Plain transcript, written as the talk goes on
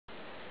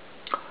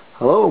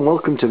Hello and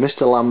welcome to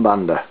Mr.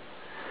 LAMCO.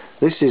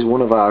 This is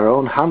one of our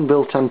own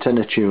hand-built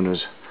antenna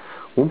tuners,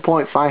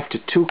 1.5 to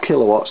 2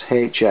 kilowatts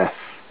HF,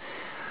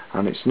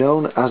 and it's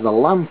known as the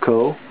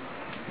LAMCO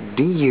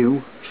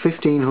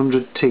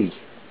DU1500T.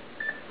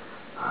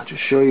 I'll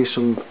just show you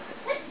some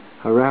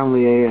around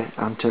the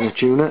antenna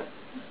tuner,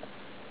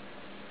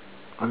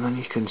 and then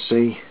you can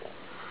see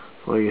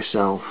for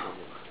yourself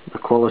the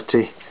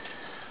quality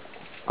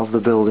of the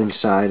building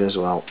side as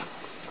well.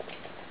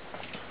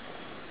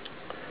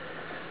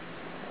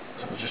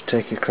 I'll just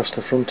take you across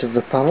the front of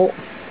the panel.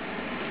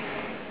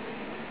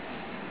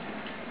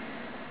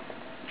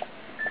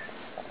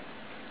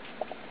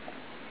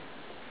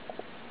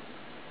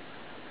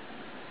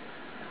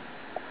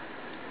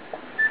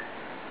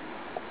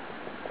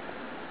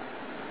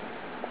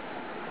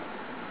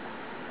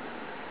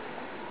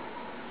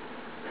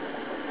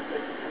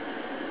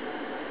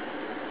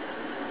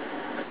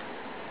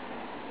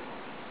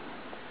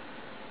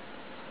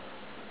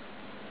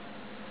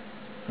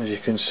 As you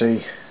can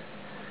see,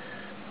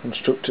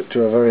 constructed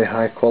to a very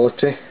high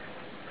quality,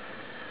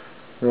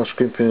 no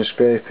scrimping and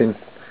scraping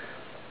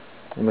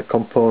on the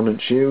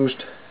components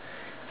used,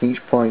 each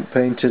point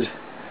painted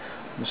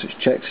once it's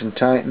checked and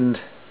tightened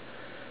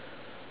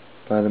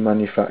by the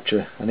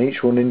manufacturer, and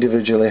each one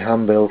individually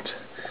hand built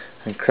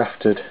and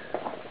crafted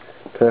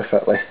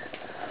perfectly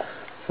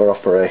for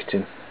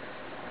operating.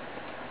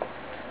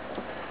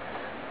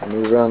 I'll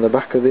move around the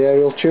back of the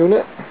aerial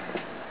tuner.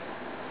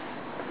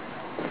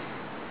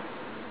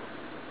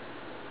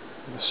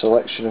 A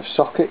selection of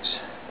sockets,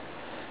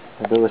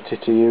 ability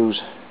to use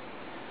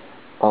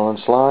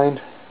balance line,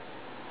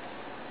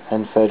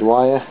 end-fed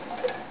wire,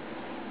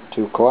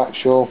 2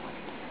 coaxial,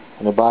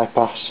 and a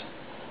bypass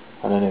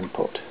and an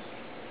input.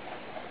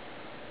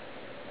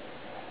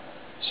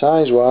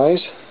 Size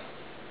wise,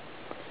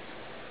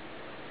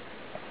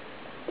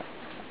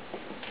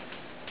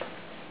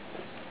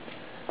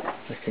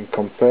 we can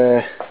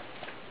compare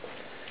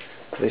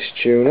this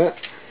tuner.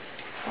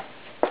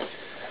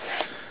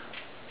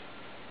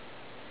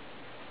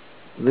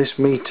 This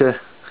meter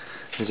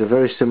is a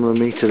very similar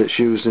meter that's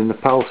used in the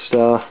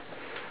Palstar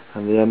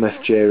and the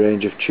MFJ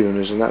range of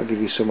tuners, and that'll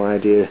give you some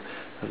idea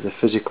of the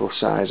physical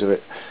size of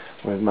it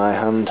with my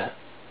hand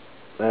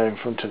there in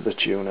front of the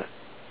tuner.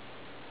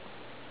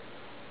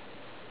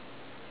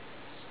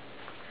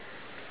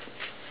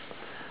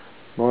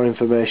 More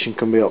information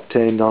can be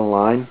obtained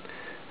online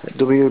at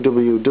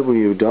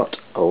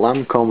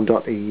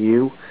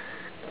www.lamcom.eu.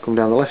 Come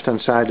down the left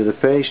hand side of the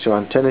page to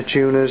antenna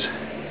tuners,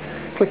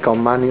 click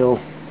on manual,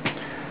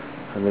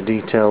 and they're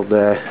detailed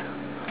there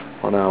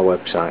on our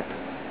website.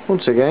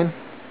 Once again,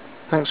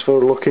 thanks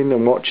for looking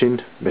and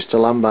watching Mr.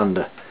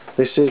 LAMCO.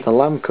 This is the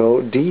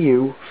LAMCO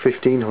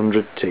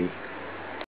DU1500T.